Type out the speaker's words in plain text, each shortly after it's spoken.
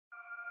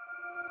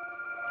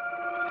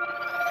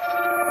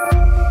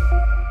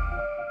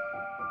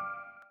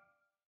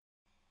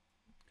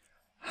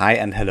Hi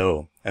and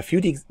hello. A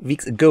few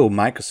weeks ago,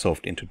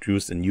 Microsoft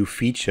introduced a new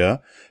feature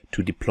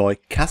to deploy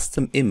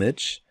custom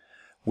image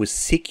with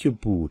secure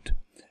boot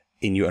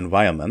in your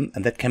environment,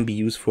 and that can be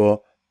used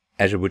for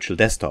Azure Virtual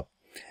Desktop.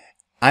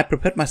 I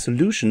prepared my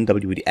solution,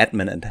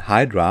 WVDAdmin and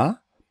Hydra,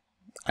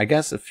 I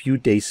guess a few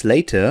days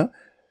later,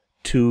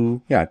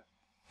 to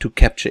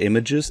capture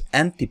images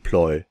and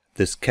deploy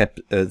this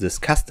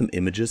custom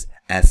images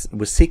as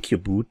with secure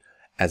boot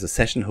as a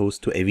session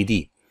host to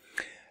AVD.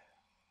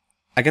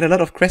 I get a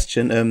lot of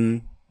question,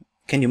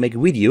 can you make a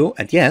video?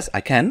 And yes, I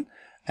can,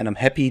 and I'm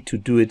happy to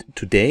do it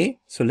today.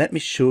 So let me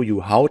show you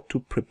how to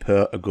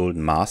prepare a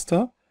golden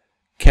master,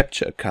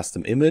 capture a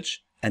custom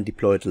image, and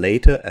deploy it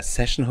later as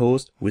session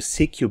host with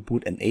secure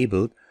boot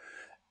enabled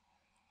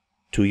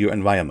to your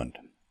environment.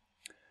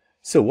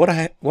 So what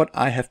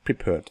I have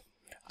prepared.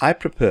 I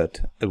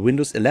prepared a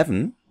Windows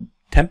 11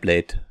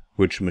 template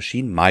virtual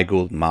machine, my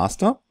golden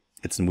master.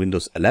 It's in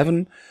Windows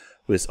 11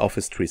 with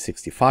Office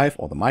 365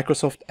 or the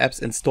Microsoft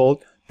apps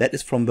installed. That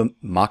is from the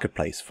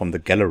marketplace, from the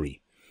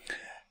gallery.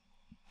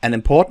 And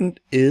important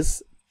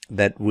is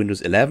that Windows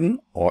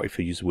 11, or if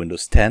you use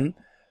Windows 10,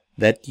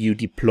 that you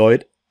deploy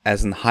it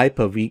as an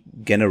Hyper-V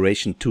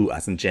Generation 2,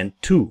 as in Gen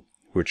 2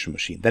 virtual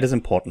machine. That is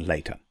important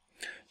later.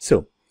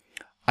 So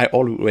I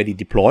already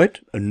deployed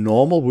a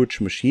normal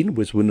virtual machine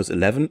with Windows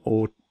 11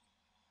 or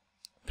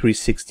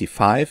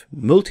 365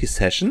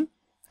 multi-session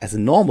as a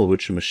normal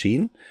virtual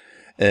machine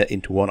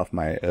into one of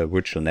my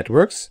virtual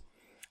networks,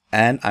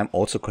 and I'm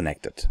also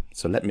connected.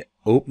 So let me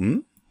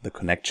open the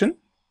connection.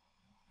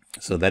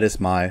 So that is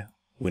my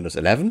Windows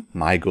 11,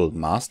 my golden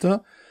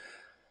master,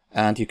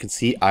 and you can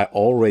see I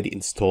already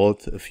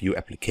installed a few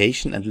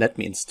applications, and let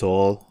me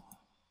install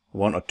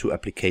one or two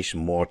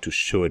applications more to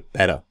show it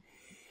better,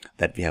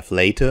 that we have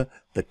later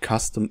the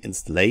custom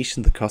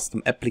installation, the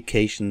custom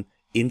application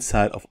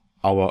inside of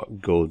our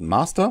golden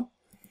master,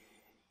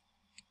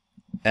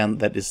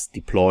 and that is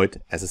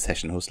deployed as a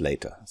session host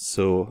later.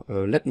 So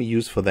let me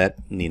use for that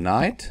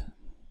Ninite.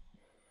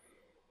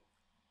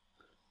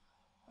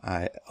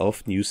 I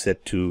often use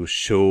that to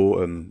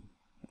show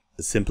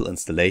a simple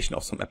installation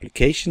of some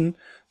application.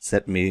 So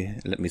let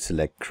me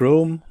select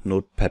Chrome.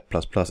 Notepad++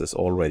 is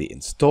already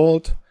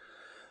installed.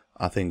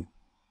 I think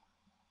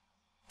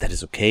that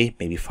is okay.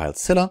 Maybe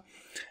FileZilla,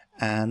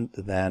 and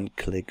then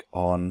click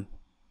on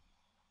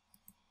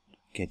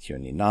Get Your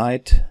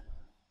Ninite.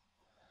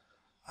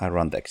 I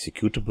run the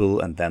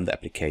executable, and then the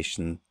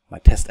application, my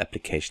test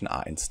application,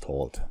 are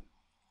installed.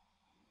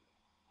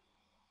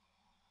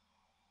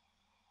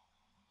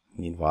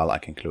 Meanwhile, I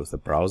can close the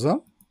browser.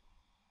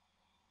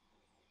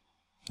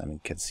 And we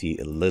can see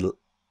a little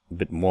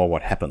bit more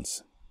what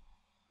happens.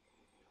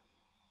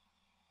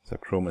 So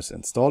Chrome is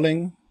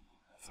installing.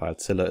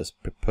 FileZilla is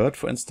prepared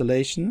for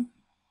installation.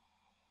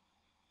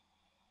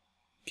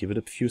 Give it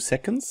a few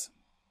seconds.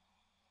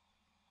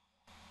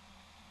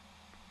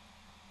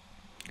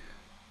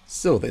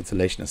 So the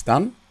installation is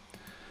done.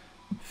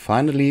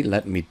 Finally,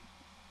 let me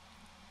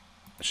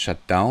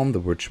shut down the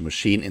virtual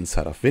machine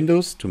inside of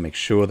Windows to make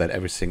sure that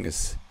everything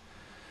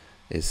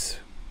is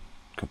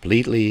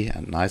completely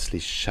and nicely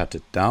shut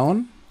it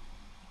down.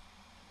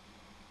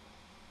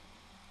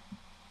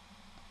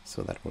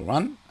 So that will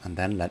run, and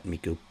then let me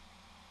go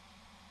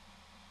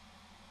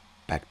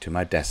back to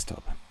my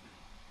desktop.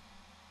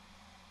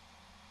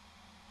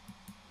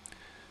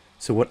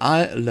 So what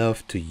I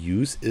love to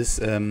use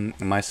is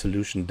my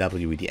solution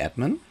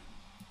WVDAdmin,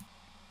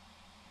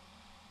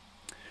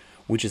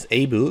 which is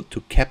able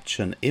to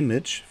capture an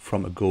image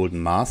from a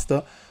golden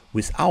master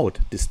without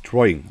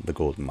destroying the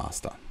golden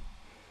master.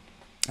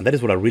 And that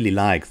is what I really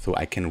like, so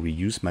I can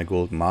reuse my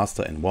golden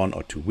master in 1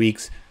 or 2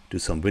 weeks, do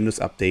some Windows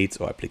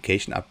updates or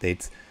application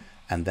updates,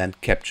 and then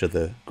capture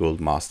the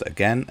golden master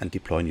again and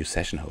deploy new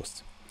session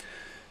hosts.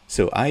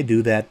 So I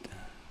do that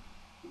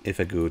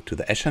if I go to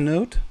the Azure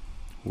node,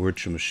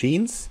 virtual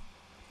machines.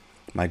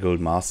 My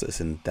golden master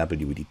is in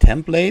WVD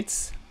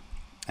templates,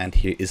 and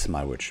here is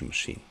my virtual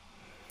machine.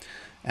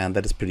 And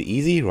that is pretty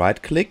easy.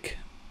 Right click,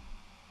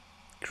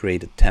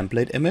 create a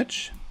template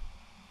image,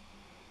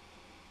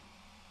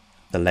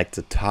 select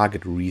the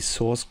target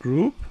resource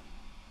group.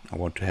 I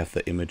want to have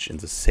the image in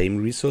the same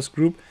resource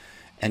group,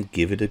 and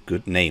give it a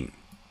good name.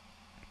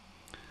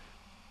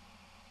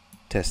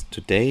 Test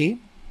today,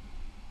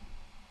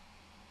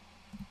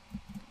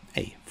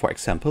 A, for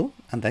example,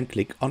 and then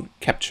click on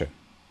capture.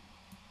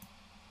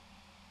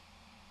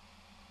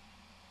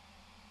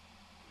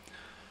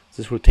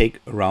 This will take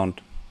around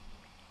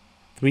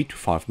 3 to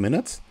 5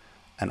 minutes,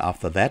 and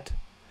after that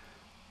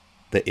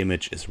the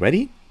image is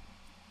ready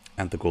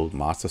and the golden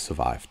master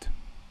survived.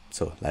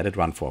 So let it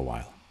run for a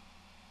while.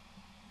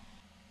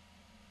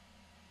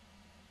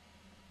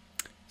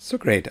 So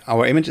great,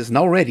 our image is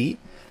now ready,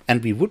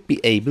 and we would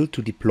be able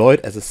to deploy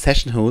it as a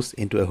session host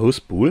into a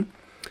host pool,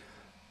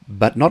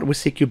 but not with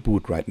secure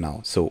boot right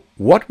now. So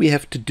what we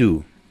have to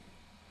do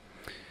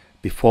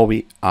before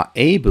we are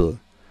able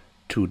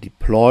to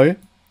deploy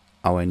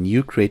our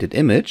new created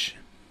image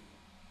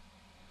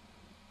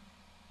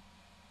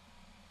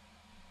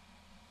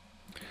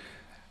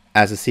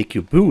as a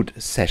secure boot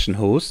session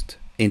host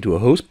into a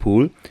host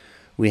pool,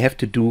 we have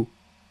to do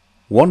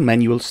one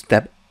manual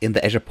step in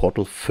the Azure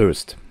portal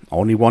first,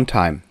 only one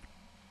time.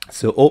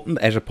 So open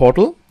the Azure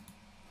portal,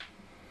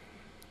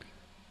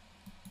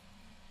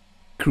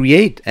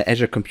 create an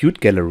Azure Compute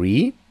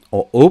Gallery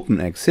or open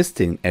an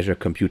existing Azure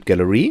Compute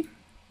Gallery,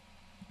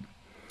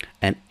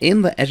 and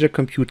in the Azure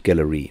Compute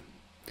Gallery,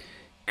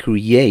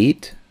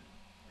 create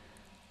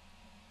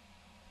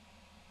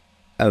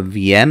a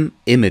VM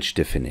image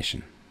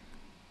definition.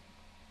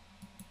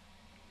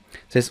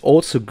 This is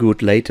also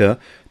good later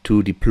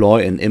to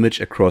deploy an image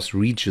across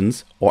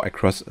regions or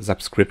across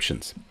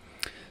subscriptions.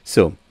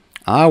 So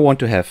I want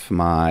to have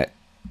my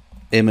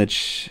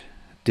image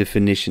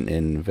definition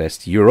in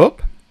West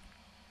Europe.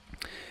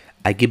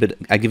 I give it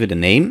a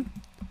name,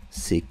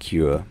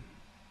 secure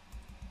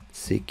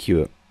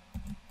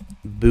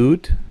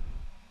boot.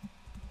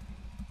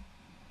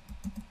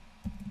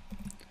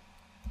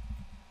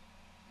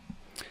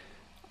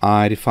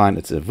 I define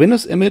it's a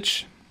Windows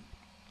image.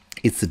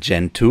 It's a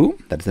Gen 2,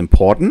 that is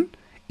important.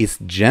 It's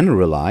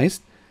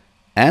generalized,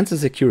 and the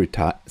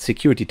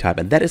security type,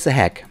 and that is a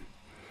hack.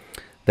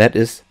 That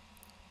is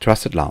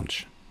Trusted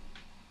Launch.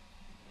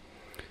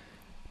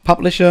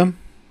 Publisher,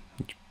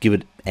 give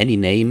it any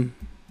name,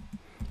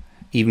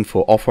 even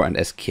for offer and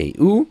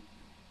SKU.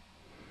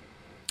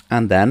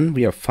 And then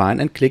we are fine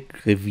and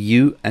click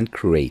review and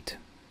create.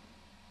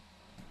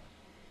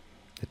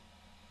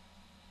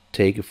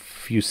 Take a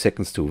few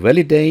seconds to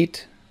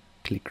validate,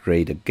 click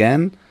create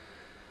again,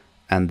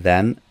 and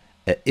then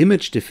an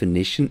image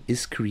definition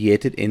is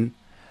created in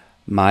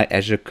my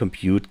Azure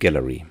Compute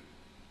Gallery.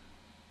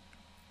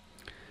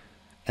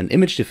 An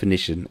image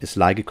definition is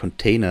like a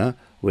container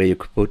where you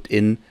could put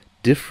in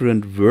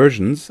different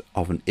versions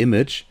of an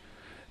image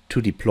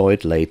to deploy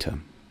it later.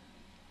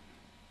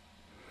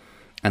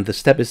 And the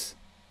step is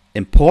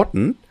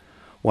important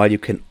while you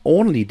can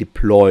only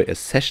deploy a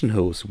session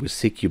host with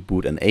Secure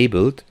Boot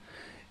enabled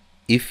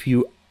if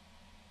you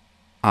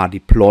are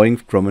deploying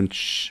from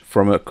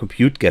a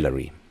compute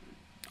gallery,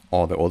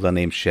 or the other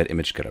name shared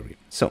image gallery.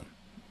 So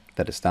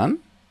that is done.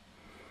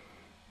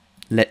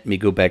 Let me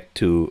go back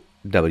to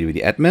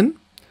WVDAdmin.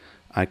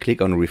 I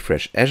click on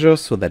refresh Azure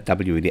so that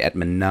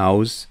WVDAdmin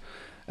knows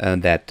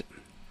that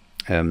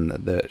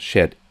the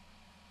shared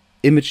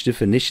image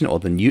definition or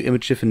the new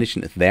image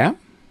definition is there.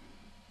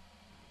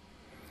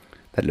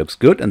 That looks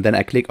good. And then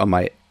I click on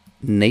my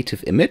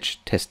native image,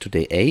 test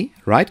today A,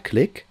 right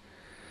click,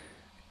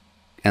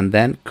 and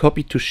then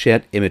copy to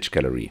shared image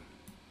gallery.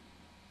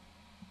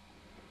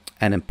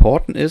 And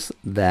important is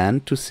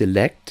then to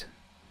select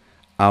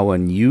our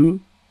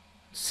new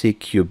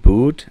Secure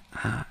Boot,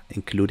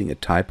 including a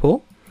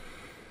typo.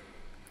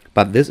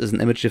 But this is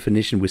an image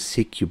definition with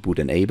Secure Boot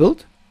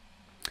enabled.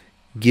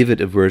 Give it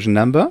a version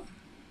number.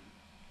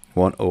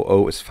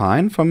 100 is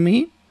fine for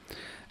me.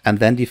 And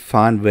then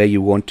define where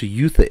you want to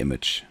use the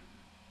image.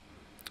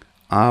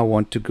 I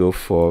want to go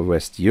for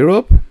West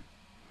Europe.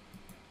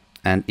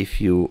 And if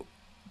you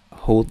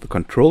hold the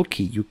control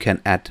key, you can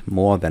add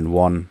more than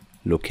one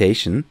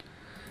location.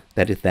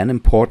 That is then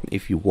important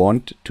if you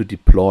want to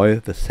deploy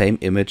the same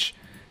image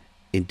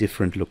in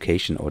different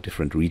location or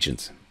different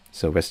regions.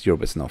 So West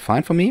Europe is now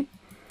fine for me.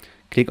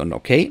 Click on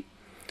OK.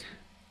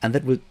 And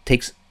that will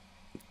takes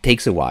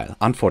a while,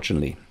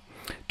 unfortunately,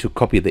 to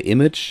copy the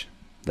image,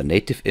 the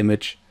native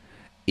image,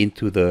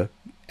 into the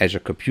Azure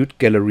Compute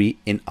Gallery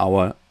in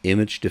our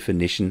image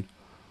definition,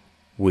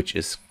 which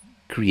is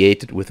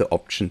created with the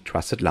option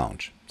Trusted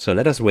Launch. So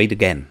let us wait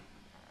again.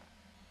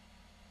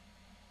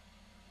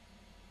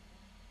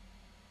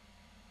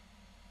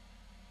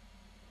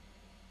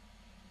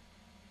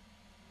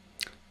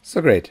 So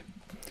great.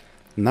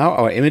 Now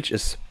our image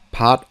is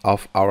part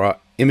of our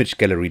image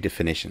gallery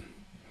definition.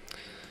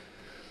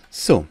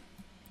 So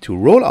to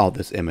roll out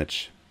this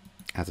image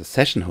as a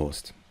session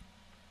host,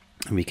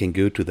 we can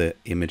go to the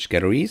image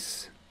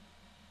galleries.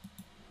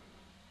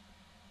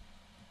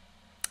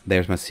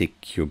 There's my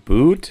Secure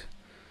Boot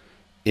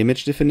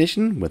image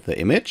definition with the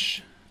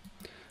image.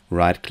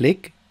 Right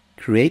click,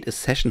 create a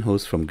session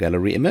host from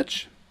gallery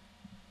image.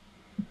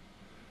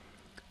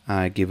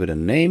 I give it a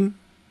name,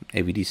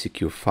 AVD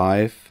Secure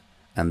 5,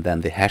 and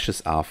then the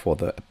hashes are for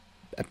the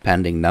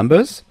appending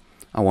numbers.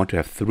 I want to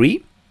have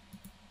 3.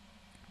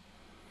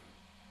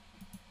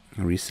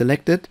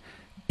 Reselect it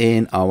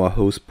in our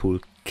host pool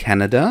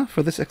Canada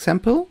for this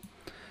example,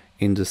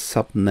 in the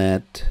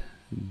subnet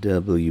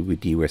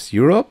WVD West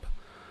Europe.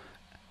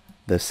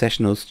 The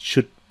session host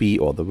should be,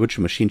 or the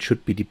virtual machine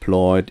should be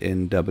deployed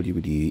in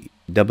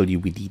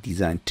WVD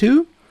Design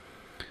 2.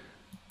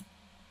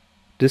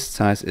 Disk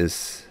size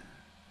is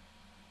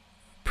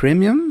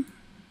premium,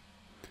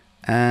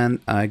 and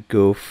I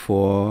go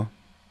for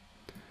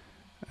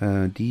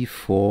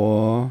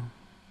D4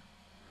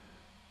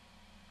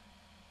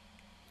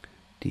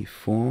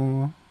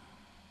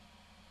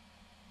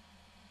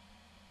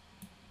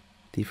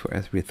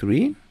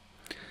 S3,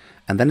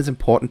 and then it's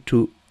important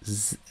to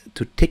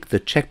tick the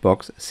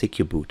checkbox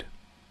Secure Boot,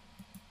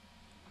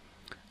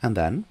 and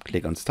then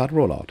click on Start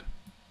Rollout.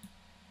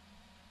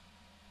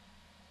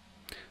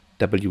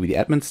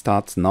 WVDAdmin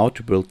starts now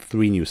to build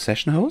 3 new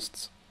session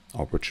hosts,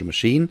 our virtual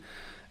machine,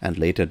 and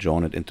later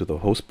join it into the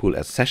host pool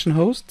as session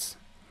hosts.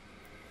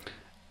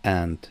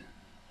 And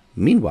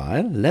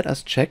meanwhile, let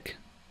us check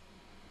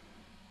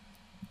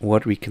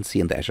what we can see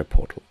in the Azure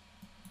portal.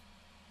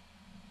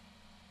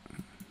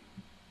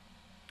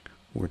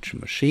 Virtual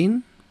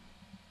machine.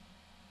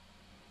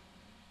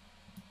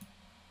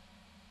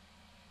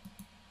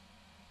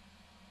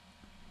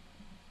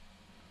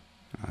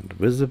 And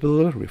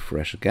visible,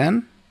 refresh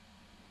again.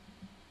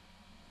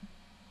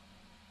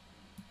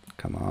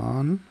 Come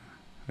on.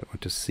 I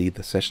want to see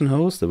the session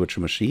host, the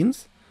virtual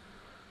machines.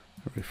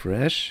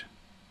 Refresh.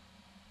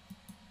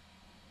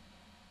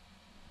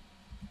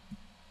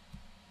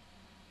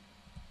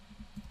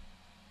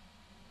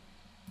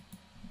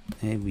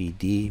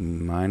 AVD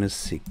minus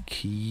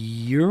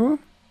secure.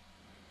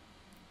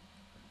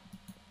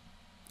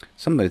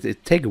 Sometimes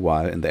it takes a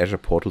while in the Azure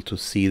portal to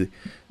see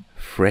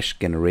fresh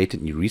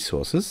generated new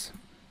resources.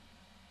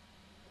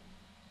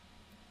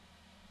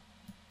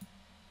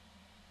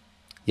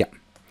 Yeah.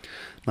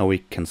 Now we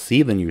can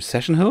see the new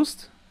session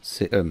host,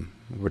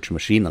 virtual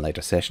machine and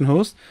later session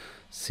host,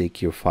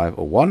 secure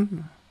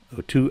 501,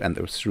 02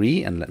 and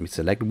 03, and let me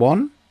select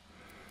one.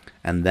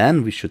 And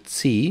then we should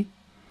see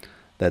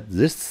that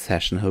this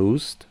session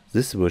host,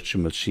 this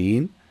virtual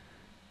machine,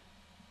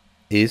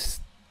 is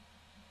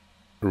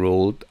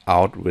rolled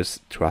out with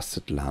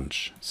trusted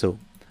launch. So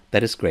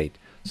that is great.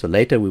 So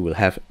later we will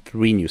have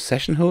 3 new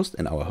session hosts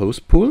in our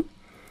host pool,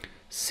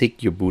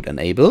 secure boot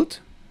enabled,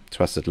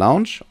 trusted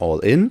launch, all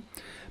in,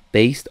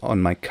 based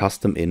on my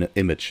custom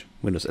image,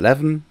 Windows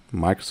 11,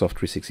 Microsoft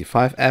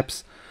 365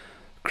 apps,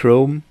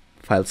 Chrome,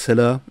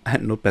 FileZilla,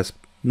 and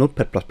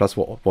Notepad++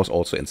 was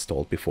also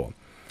installed before.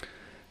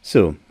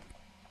 So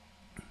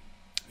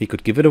we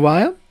could give it a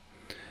while,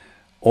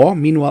 or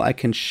meanwhile I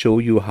can show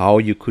you how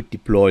you could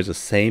deploy the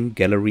same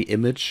gallery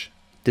image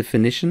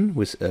definition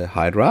with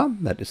Hydra.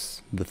 That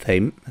is the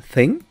same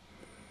thing.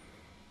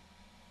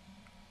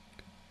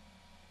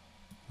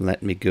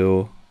 Let me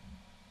go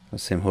the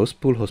same host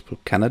pool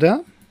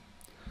Canada,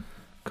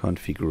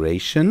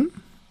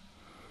 configuration,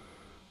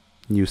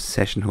 new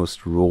session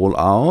host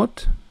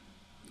rollout.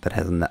 That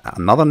has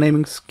another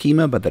naming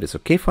schema, but that is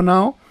okay for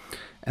now.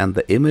 And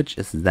the image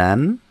is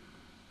then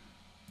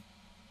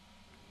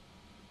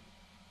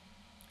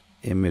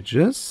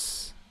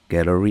images,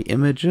 gallery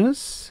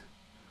images,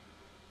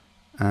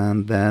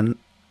 and then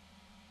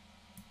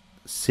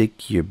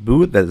secure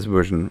boot, that is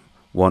version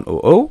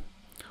 100,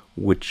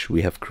 which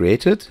we have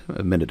created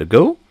a minute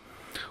ago.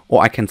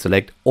 Or I can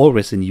select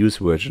always in use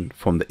version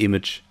from the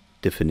image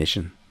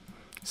definition.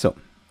 So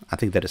I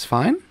think that is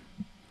fine.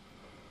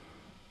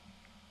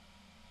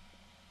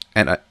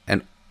 And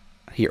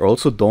here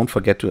also don't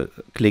forget to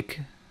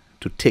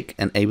tick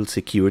enable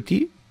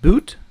security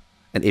boot,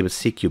 enable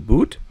secure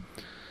boot.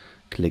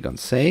 Click on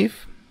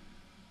save.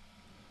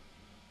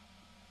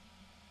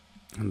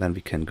 And then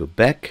we can go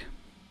back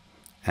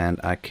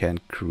and I can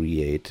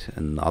create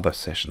another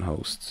session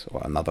host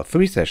or another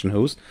 3 session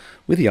hosts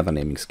with the other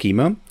naming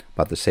schema,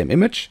 but the same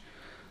image,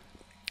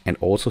 and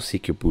also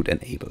secure boot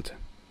enabled.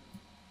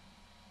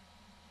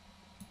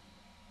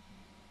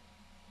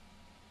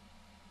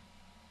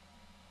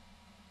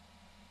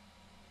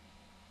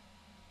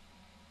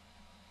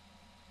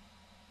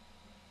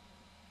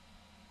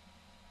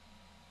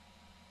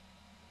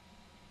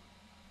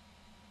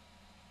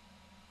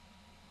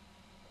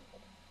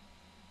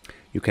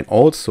 You can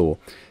also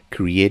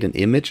create an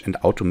image and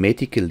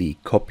automatically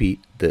copy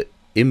the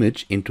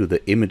image into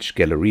the image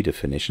gallery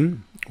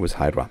definition with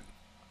Hydra.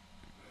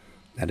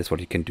 That is what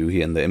you can do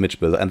here in the image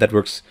builder, and that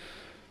works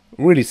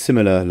really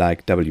similar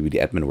like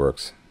WVDAdmin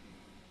works.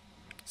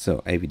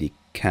 So AVD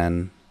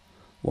can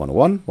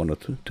 101,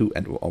 102,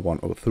 and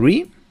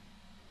 103.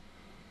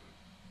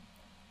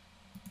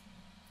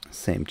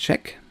 Same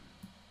check.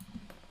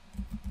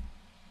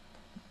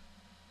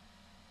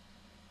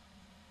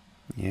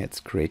 Yeah, it's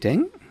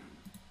creating.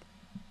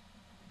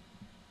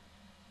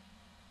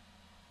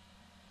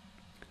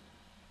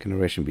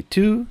 Generation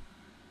V2,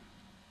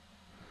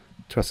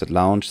 trusted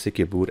launch,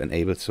 secure boot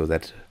enabled, so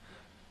that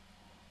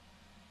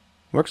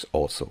works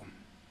also.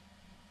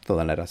 So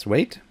then let us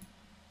wait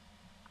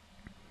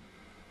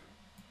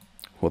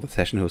for the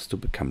session host to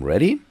become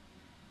ready.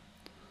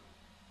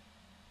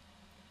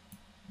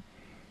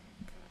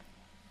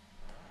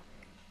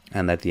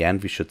 And at the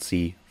end we should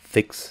see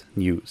 6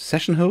 new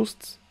session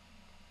hosts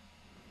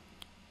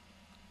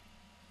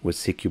with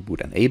secure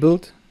boot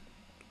enabled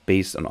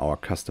based on our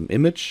custom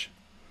image,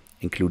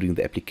 including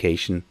the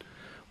application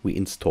we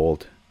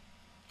installed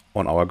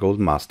on our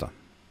Golden Master.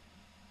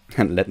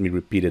 And let me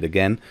repeat it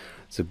again,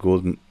 the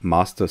Golden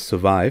Master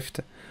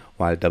survived,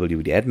 while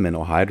WVDAdmin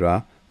or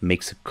Hydra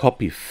makes a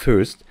copy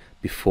first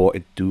before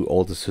it do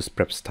all the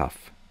sysprep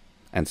stuff,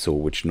 and so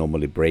which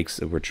normally breaks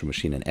a virtual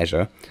machine in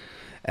Azure.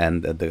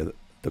 And the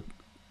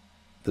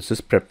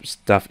sysprep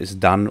stuff is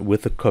done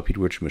with the copied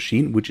virtual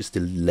machine, which is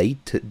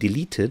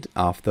deleted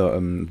after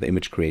the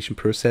image creation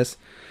process.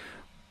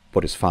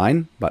 What is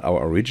fine, but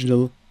our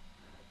original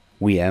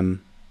VM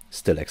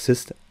still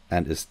exists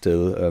and is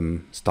still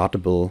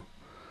startable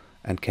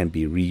and can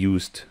be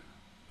reused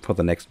for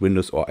the next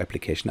Windows or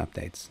application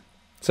updates.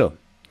 So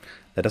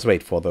let us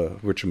wait for the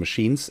virtual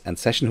machines and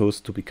session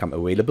hosts to become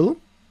available.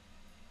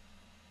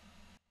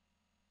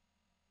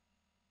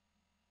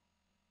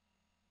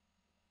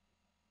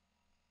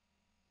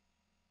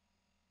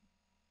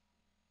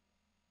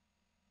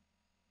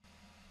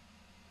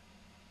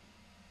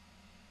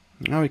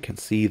 Now we can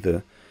see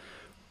the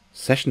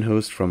session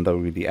hosts from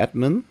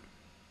WVDAdmin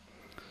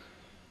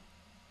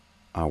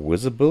are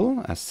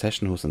visible as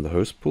session hosts in the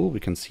host pool. We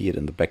can see it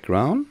in the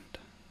background.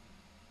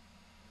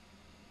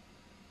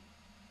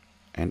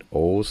 And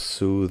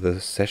also the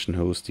session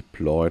host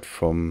deployed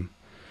from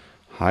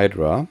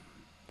Hydra,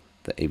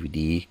 the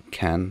AVD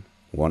CAN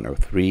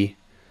 103.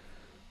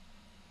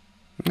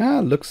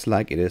 Looks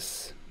like it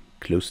is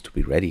close to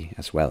be ready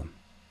as well.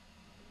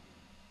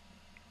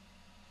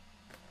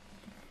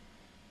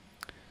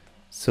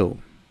 So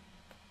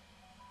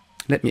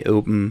let me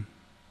open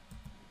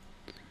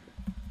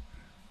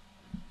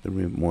the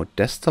remote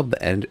desktop,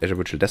 the Azure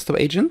Virtual Desktop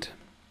Agent,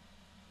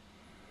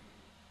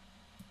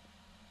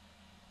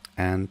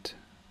 and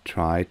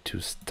try to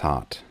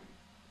start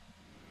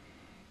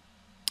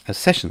a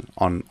session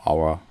on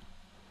our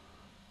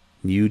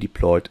new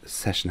deployed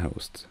session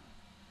host.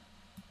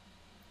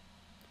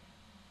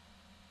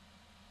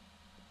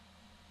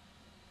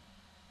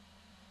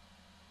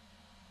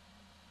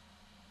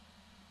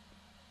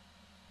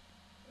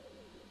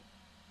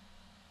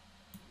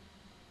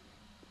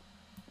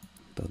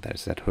 So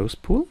there's that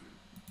host pool.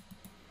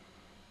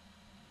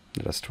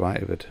 Let us try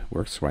if it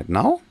works right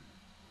now.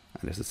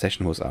 And if the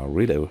session hosts are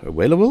really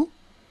available,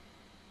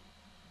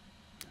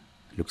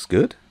 looks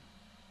good.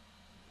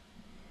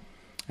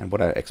 And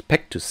what I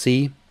expect to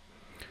see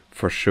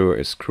for sure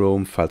is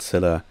Chrome,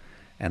 FileZilla,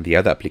 and the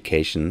other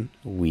application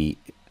we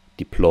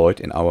deployed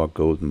in our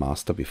Golden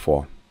Master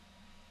before.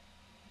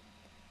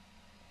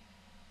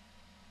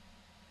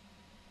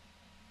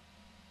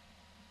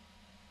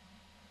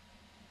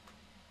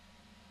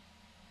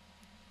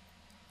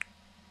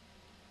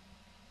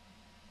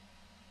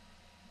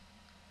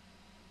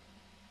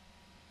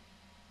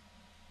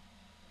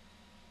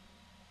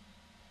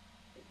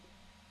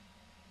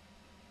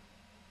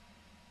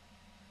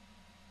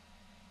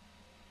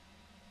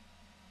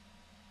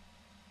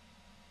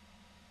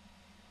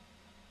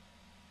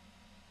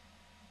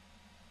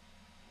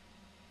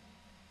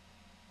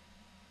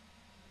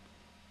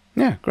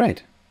 Yeah,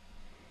 great.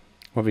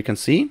 What we can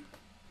see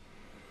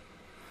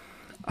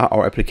are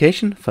our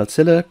application,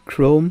 FileZilla,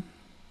 Chrome.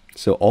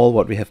 So all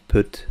what we have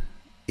put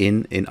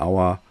in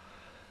our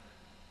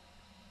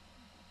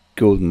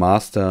Golden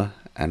Master,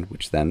 and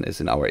which then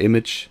is in our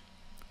image,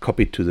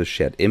 copied to the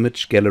shared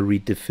image gallery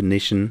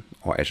definition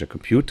or Azure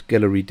Compute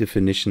Gallery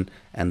definition,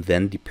 and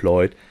then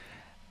deployed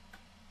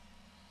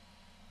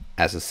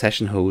as a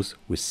session host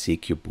with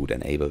Secure Boot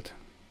enabled.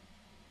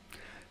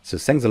 So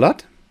thanks a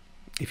lot.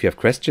 If you have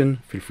questions,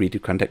 feel free to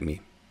contact me.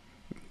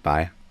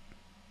 Bye.